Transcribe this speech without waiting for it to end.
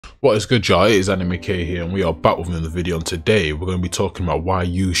What is good, y'all? It is Anime K here, and we are back with another video. And today we're going to be talking about why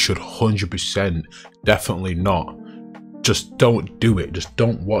you should 100% definitely not, just don't do it, just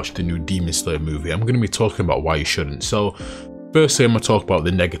don't watch the new Demon Slayer movie. I'm going to be talking about why you shouldn't. So firstly, I'm going to talk about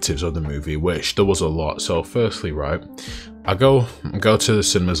the negatives of the movie, which there was a lot. So firstly, right, I go to the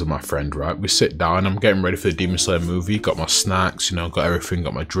cinemas with my friend, right? We sit down, I'm getting ready for the Demon Slayer movie, got my snacks, you know, got everything,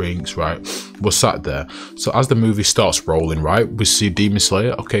 got my drinks, right? We're sat there. So as the movie starts rolling, right, we see Demon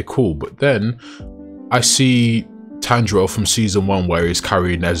Slayer, okay, cool. But then I see Tanjiro from season 1 where he's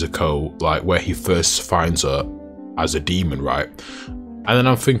carrying Nezuko, like where he first finds her as a demon, right? And then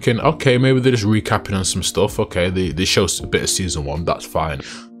I'm thinking, okay, maybe they're just recapping on some stuff. Okay, they show a bit of season 1, that's fine.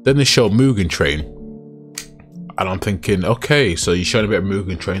 Then they show Mugen Train. And I'm thinking, okay, so you're showing a bit of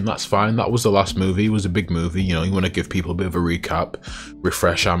Mugen Train, that's fine. That was the last movie, it was a big movie, you know, you want to give people a bit of a recap,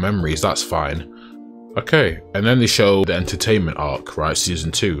 refresh our memories, that's fine. Okay, and then they show the entertainment arc, right,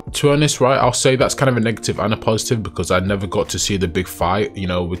 season 2. To be honest, right, I'll say that's kind of a negative and a positive because I never got to see the big fight, you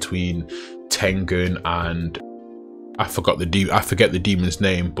know, between Tengen and I forget the demon's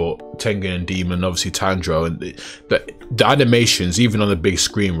name, but Tengen and Demon, obviously Tanjiro, and the animations, even on the big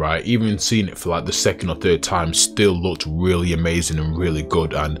screen, right, even seeing it for like the second or third time, still looked really amazing and really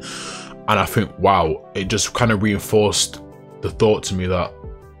good. And I think, wow, it just kind of reinforced the thought to me that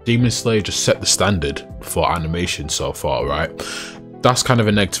Demon Slayer just set the standard for animation so far, right? That's kind of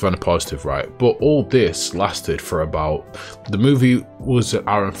a negative and a positive, right? But all this lasted for about, the movie was an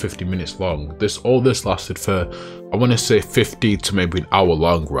hour and 50 minutes long. All this lasted for, I want to say 50 to maybe an hour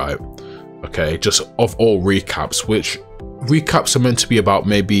long, right? Okay, just of all recaps, which recaps are meant to be about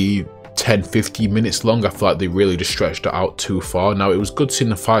maybe 10-15 minutes long. I feel like they really just stretched it out too far. Now, it was good seeing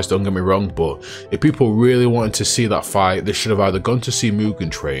the fights, don't get me wrong, but if people really wanted to see that fight, they should have either gone to see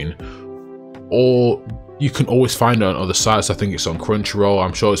Mugen Train, or you can always find it on other sites. I think it's on Crunchyroll,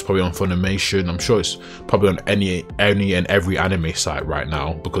 I'm sure it's probably on Funimation, I'm sure it's probably on any and every anime site right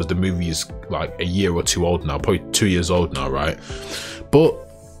now, because the movie is like a year or two old now, probably 2 years old now, right?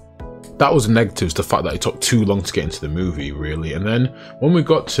 But that was the negatives, the fact that it took too long to get into the movie, really. And then when we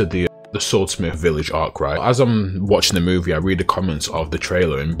got to the Swordsmith Village arc, right, as I'm watching the movie, I read the comments of the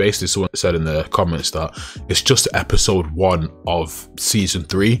trailer, and basically someone said in the comments that it's just episode 1 of season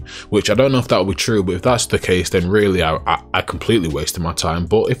 3, which I don't know if that will be true, but if that's the case, then really I completely wasted my time.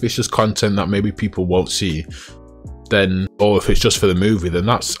 But if it's just content that maybe people won't see, then, or if it's just for the movie, then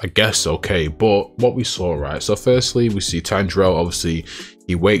that's, I guess, okay. But what we saw, right, so firstly we see Tanjiro, obviously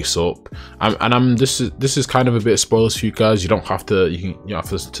he wakes up, and this is kind of a bit of spoilers for you guys. You don't have to, you don't have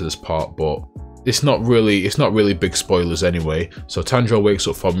to listen to this part, but it's not really big spoilers anyway. So Tanjiro wakes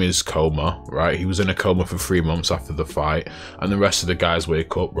up from his coma, right? He was in a coma for 3 months after the fight, and the rest of the guys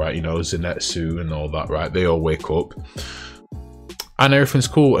wake up, right? You know, Zenitsu and all that, right? They all wake up and everything's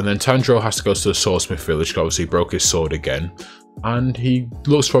cool. And then Tanjiro has to go to the Swordsmith Village because obviously he broke his sword again, and he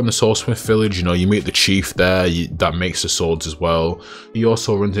looks from the Swordsmith Village. You know, you meet the chief there that makes the swords as well. He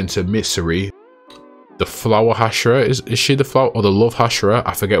also runs into Mitsuri, the flower Hashira. Is she the flower or the love Hashira?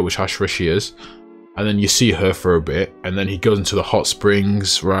 I forget which Hashira she is. And then you see her for a bit, and then he goes into the hot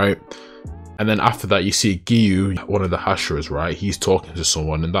springs, right? And then after that you see Giyu, one of the Hashiras, right? He's talking to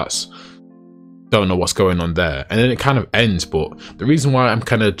someone, and that's, don't know what's going on there. And then it kind of ends. But the reason why I'm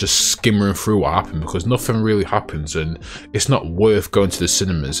kind of just skimming through what happened, because nothing really happens and it's not worth going to the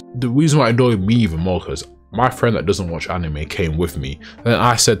cinemas. The reason why it annoyed me even more, because my friend that doesn't watch anime came with me, and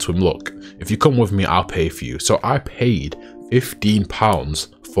I said to him, look, if you come with me, I'll pay for you. So I paid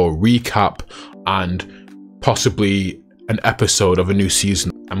 £15 for a recap and possibly an episode of a new season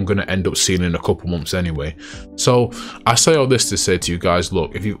I'm gonna end up seeing in a couple months anyway. So I say all this to say to you guys,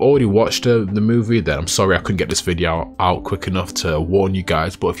 look, if you've already watched the movie, then I'm sorry I couldn't get this video out quick enough to warn you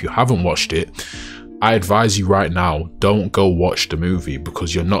guys. But if you haven't watched it, I advise you right now, don't go watch the movie,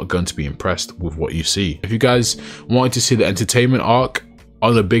 because you're not going to be impressed with what you see. If you guys wanted to see the entertainment arc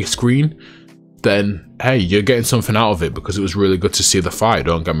on the big screen, then hey, you're getting something out of it, because it was really good to see the fight,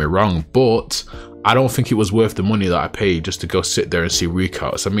 don't get me wrong. But I don't think it was worth the money that I paid just to go sit there and see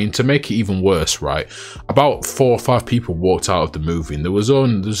recaps. I mean, to make it even worse, right, about 4 or 5 people walked out of the movie, and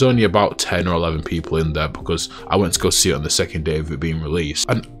there's only about 10 or 11 people in there, because I went to go see it on the second day of it being released.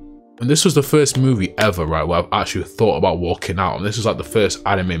 And this was the first movie ever, right, where I've actually thought about walking out. And this was like the first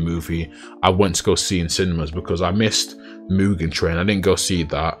anime movie I went to go see in cinemas, because I missed Mugen Train, I didn't go see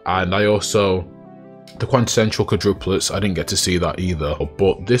that, and I also, the Quintessential Quadruplets, I didn't get to see that either.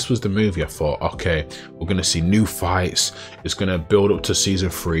 But this was the movie I thought, okay, we're gonna see new fights, it's gonna build up to season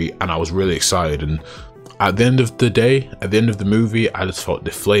 3, and I was really excited. And at the end of the day, at the end of the movie, I just felt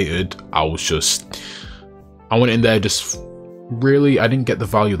deflated. I went in there just really, I didn't get the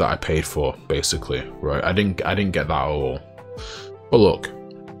value that I paid for, basically, right? I didn't get that at all. But look,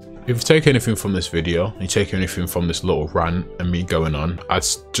 if you take anything from this video, you take anything from this little rant and me going on, I'd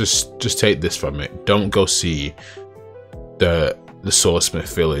just take this from it. Don't go see the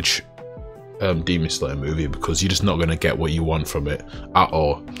Swordsmith Village Demon Slayer movie, because you're just not going to get what you want from it at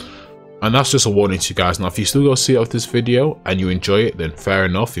all. And that's just a warning to you guys. Now, if you still go see it after this video and you enjoy it, then fair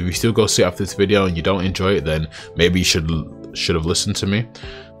enough. If you still go see it after this video and you don't enjoy it, then maybe you should have listened to me.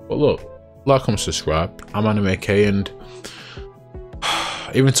 But look, like, comment, subscribe. I'm Anime K, and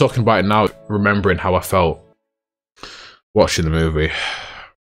even talking about it now, remembering how I felt watching the movie.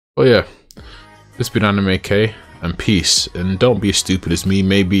 But yeah, this has been Anime K, and peace. And don't be as stupid as me.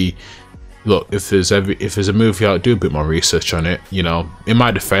 Maybe, look, if there's a movie out, do a bit more research on it. You know, in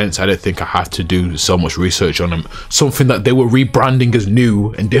my defense, I didn't think I had to do so much research on them. Something that they were rebranding as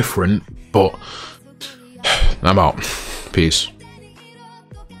new and different. But I'm out. Peace.